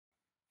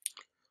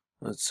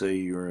Let's say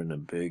you're in a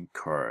big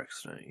car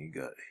accident. You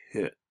got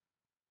hit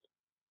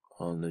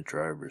on the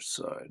driver's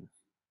side.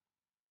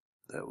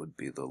 That would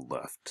be the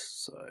left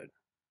side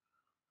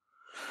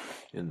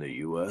in the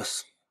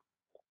US.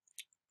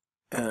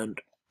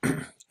 And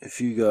if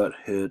you got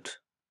hit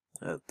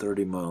at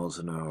 30 miles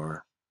an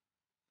hour,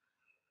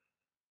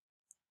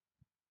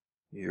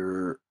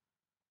 your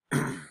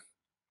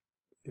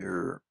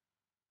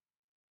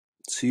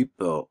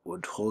seatbelt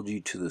would hold you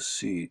to the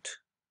seat,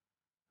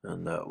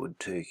 and that would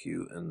take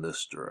you in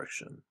this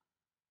direction.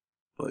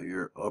 But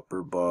your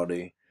upper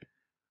body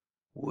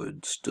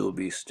would still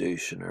be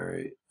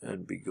stationary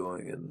and be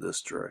going in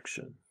this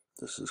direction.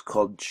 This is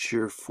called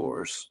shear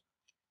force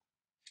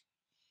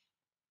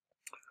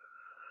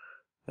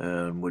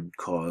and would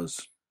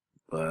cause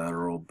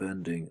lateral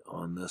bending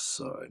on this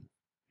side.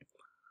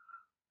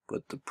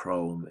 But the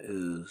problem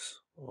is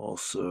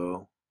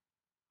also,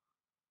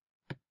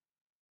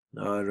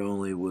 not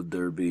only would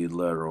there be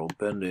lateral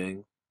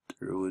bending,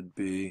 there would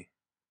be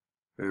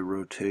a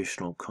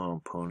rotational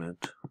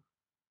component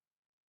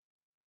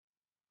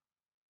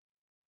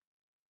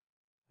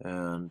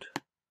and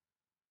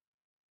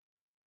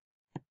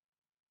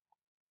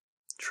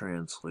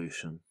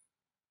translation,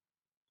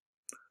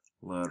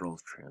 lateral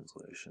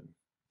translation.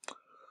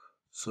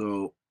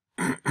 So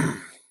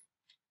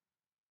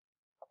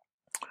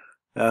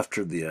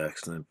after the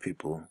accident,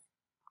 people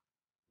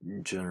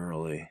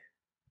generally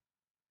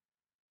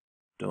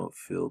don't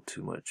feel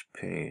too much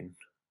pain.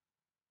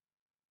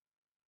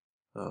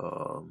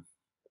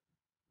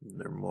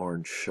 They're more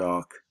in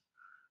shock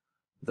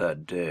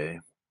that day,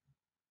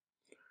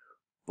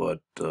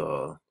 but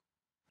the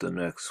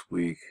next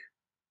week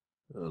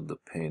the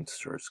pain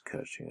starts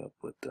catching up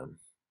with them,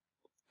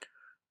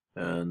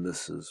 and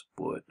this is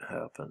what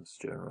happens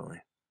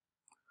generally.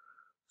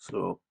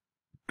 So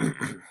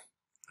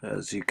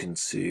as you can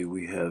see,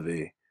 we have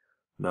a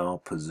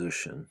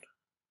malposition.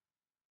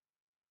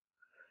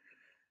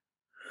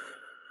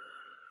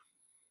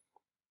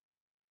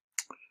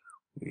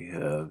 We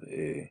have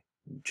a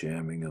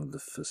jamming of the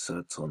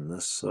facets on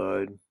this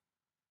side.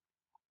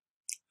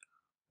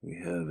 We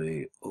have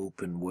a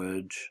open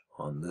wedge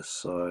on this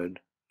side.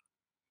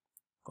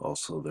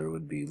 Also, there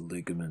would be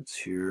ligaments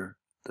here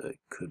that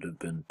could have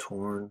been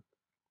torn.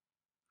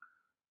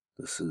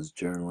 This is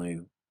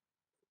generally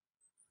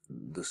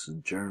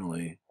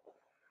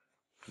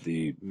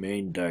the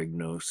main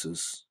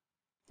diagnosis: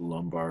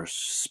 lumbar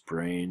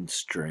sprain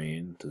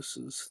strain. This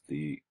is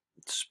the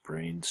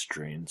sprain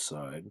strain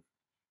side.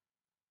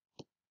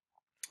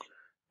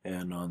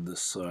 And on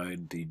this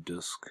side, the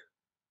disc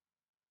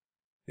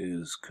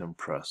is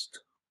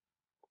compressed.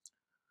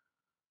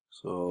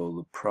 So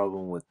the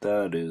problem with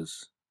that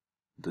is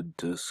the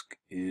disc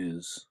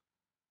is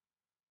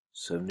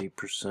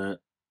 70%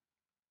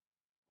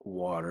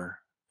 water,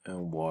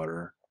 and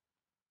water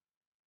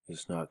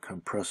is not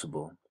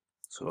compressible.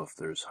 So if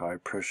there's high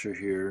pressure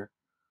here,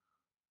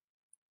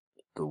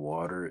 the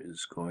water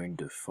is going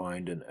to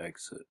find an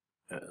exit,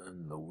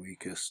 and the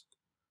weakest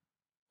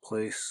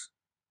place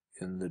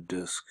in the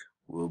disc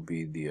will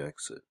be the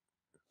exit.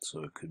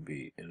 So it could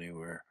be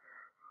anywhere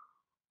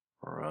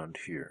around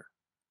here.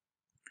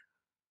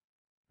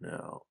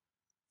 Now,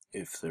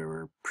 if there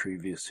were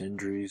previous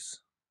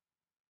injuries,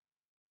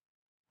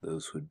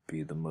 those would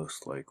be the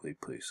most likely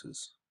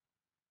places.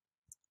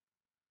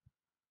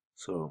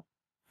 So,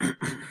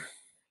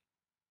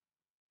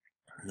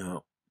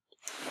 now,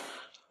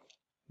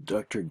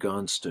 Dr.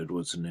 Gonstead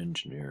was an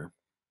engineer,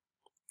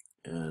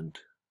 and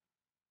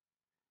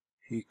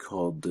he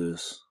called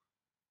this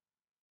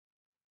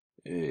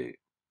a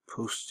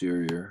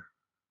posterior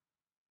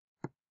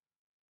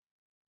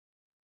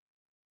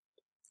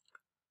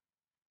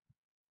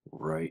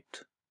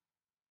right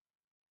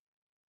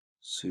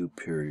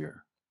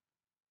superior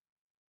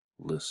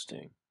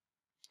listing.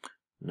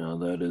 Now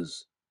that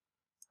is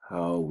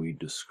how we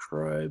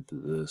describe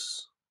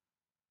this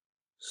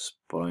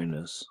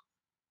spinous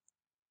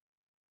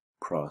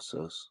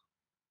process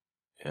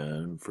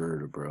and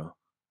vertebra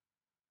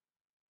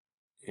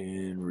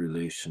in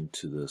relation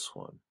to this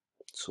one.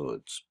 So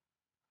it's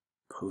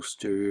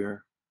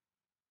posterior,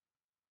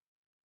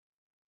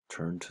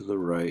 turn to the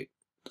right,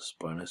 the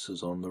spinous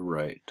is on the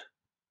right,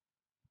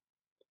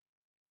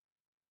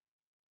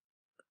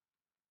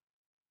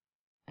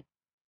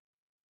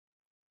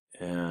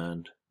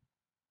 and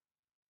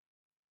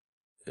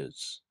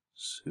it's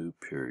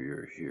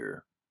superior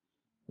here.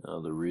 Now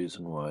the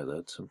reason why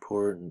that's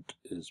important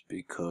is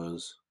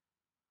because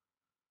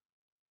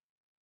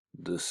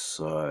this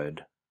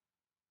side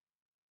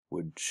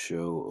would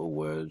show a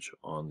wedge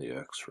on the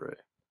x-ray.